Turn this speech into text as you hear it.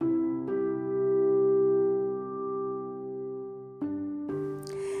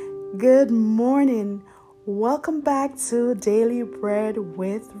Good morning. Welcome back to Daily Bread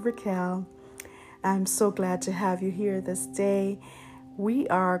with Raquel. I'm so glad to have you here this day. We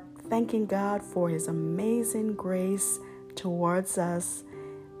are thanking God for His amazing grace towards us.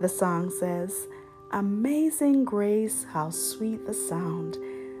 The song says, "Amazing grace, how sweet the sound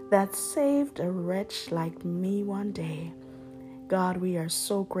that saved a wretch like me one day." God, we are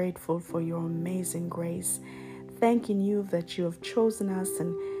so grateful for your amazing grace. Thanking you that you have chosen us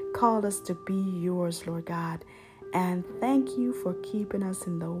and called us to be yours, Lord God. And thank you for keeping us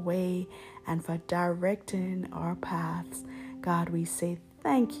in the way and for directing our paths. God, we say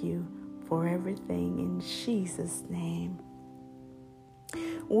thank you for everything in Jesus' name.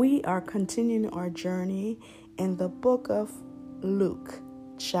 We are continuing our journey in the book of Luke,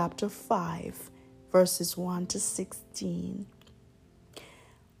 chapter 5, verses 1 to 16.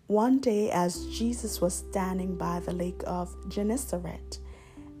 One day, as Jesus was standing by the lake of Gennesaret,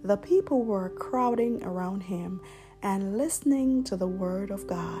 the people were crowding around him and listening to the word of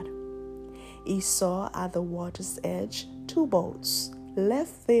God. He saw at the water's edge 2 boats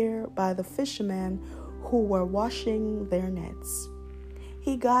left there by the fishermen who were washing their nets.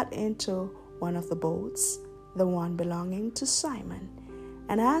 He got into one of the boats, the one belonging to Simon,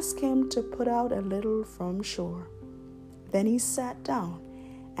 and asked him to put out a little from shore. Then he sat down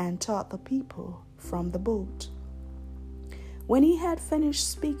and taught the people from the boat. When he had finished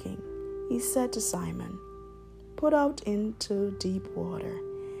speaking, he said to Simon, "Put out into deep water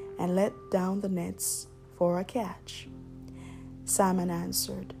and let down the nets for a catch." Simon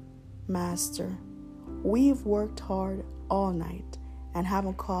answered, "Master, we've worked hard all night and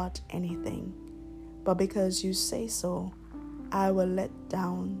haven't caught anything. But because you say so, I will let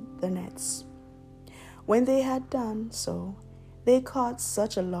down the nets." When they had done so, they caught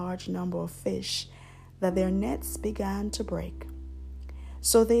such a large number of fish that their nets began to break.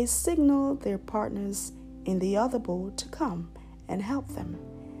 So they signaled their partners in the other boat to come and help them.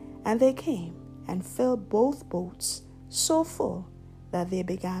 And they came and filled both boats so full that they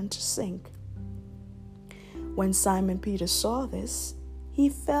began to sink. When Simon Peter saw this, he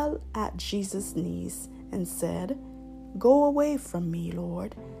fell at Jesus' knees and said, "Go away from me,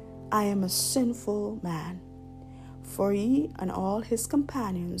 Lord. I am a sinful man." For he and all his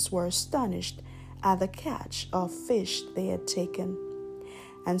companions were astonished at the catch of fish they had taken.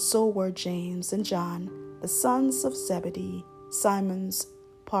 And so were James and John, the sons of Zebedee, Simon's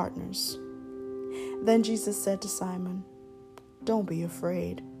partners. Then Jesus said to Simon, "Don't be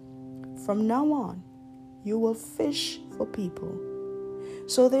afraid. From now on, you will fish for people."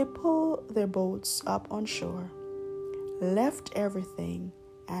 So they pulled their boats up on shore, left everything,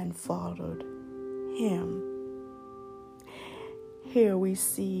 and followed him. Here we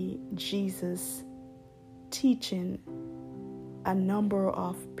see Jesus teaching a number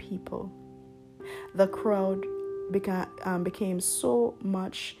of people. The crowd became so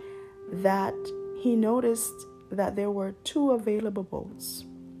much that he noticed that there were 2 available boats.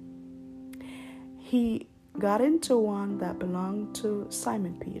 He got into one that belonged to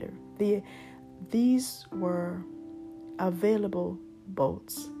Simon Peter. These were available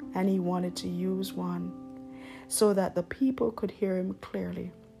boats, and he wanted to use one so that the people could hear him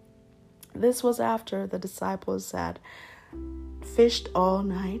clearly. This was after the disciples had fished all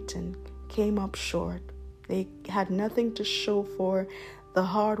night and came up short. They had nothing to show for the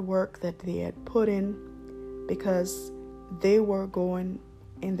hard work that they had put in because they were going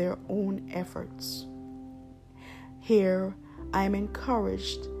in their own efforts. Here, I am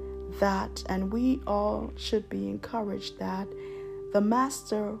encouraged that, and we all should be encouraged that the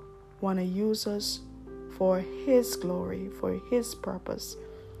Master want to use us for His glory, for His purpose.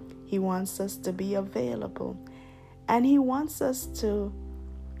 He wants us to be available, and He wants us to,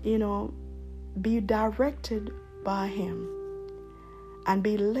 be directed by Him and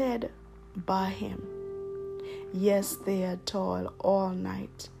be led by Him. Yes, they had toiled all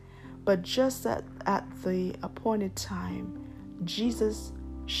night, but just at the appointed time, Jesus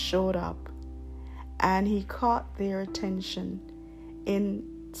showed up, and He caught their attention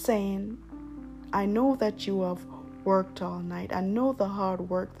in saying, "I know that you have worked all night. I know the hard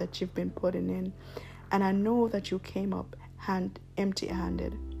work that you've been putting in, and I know that you came up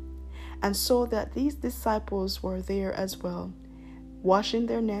empty-handed." And so that these disciples were there as well, washing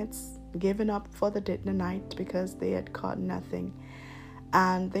their nets, giving up for the night because they had caught nothing.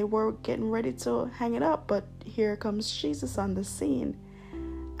 And they were getting ready to hang it up, but here comes Jesus on the scene.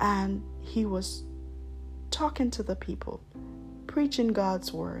 And He was talking to the people, preaching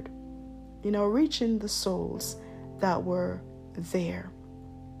God's word, reaching the souls that were there.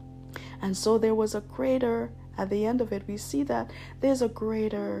 And so there was a greater, at the end of it, we see that there's a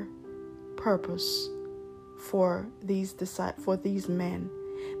greater purpose for these men.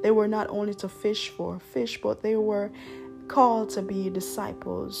 They were not only to fish, but they were called to be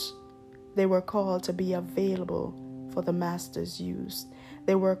disciples. They were called to be available for the master's use.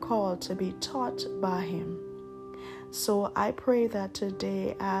 They were called to be taught by him. So I pray that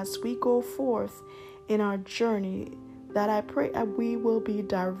today, as we go forth in our journey, that I pray that we will be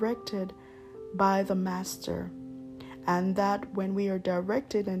directed by the master, and that when we are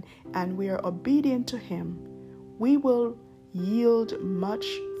directed and we are obedient to him, we will yield much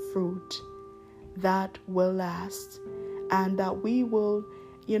fruit that will last, and that we will,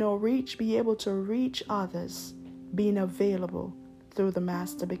 be able to reach others, being available through the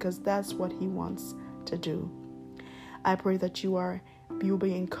master, because that's what he wants to do. I pray that you'll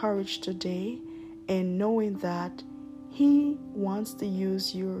be encouraged today in knowing that he wants to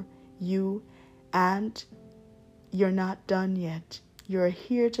use you, and you're not done yet. You're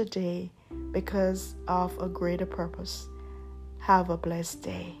here today because of a greater purpose. Have a blessed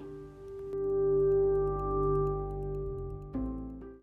day.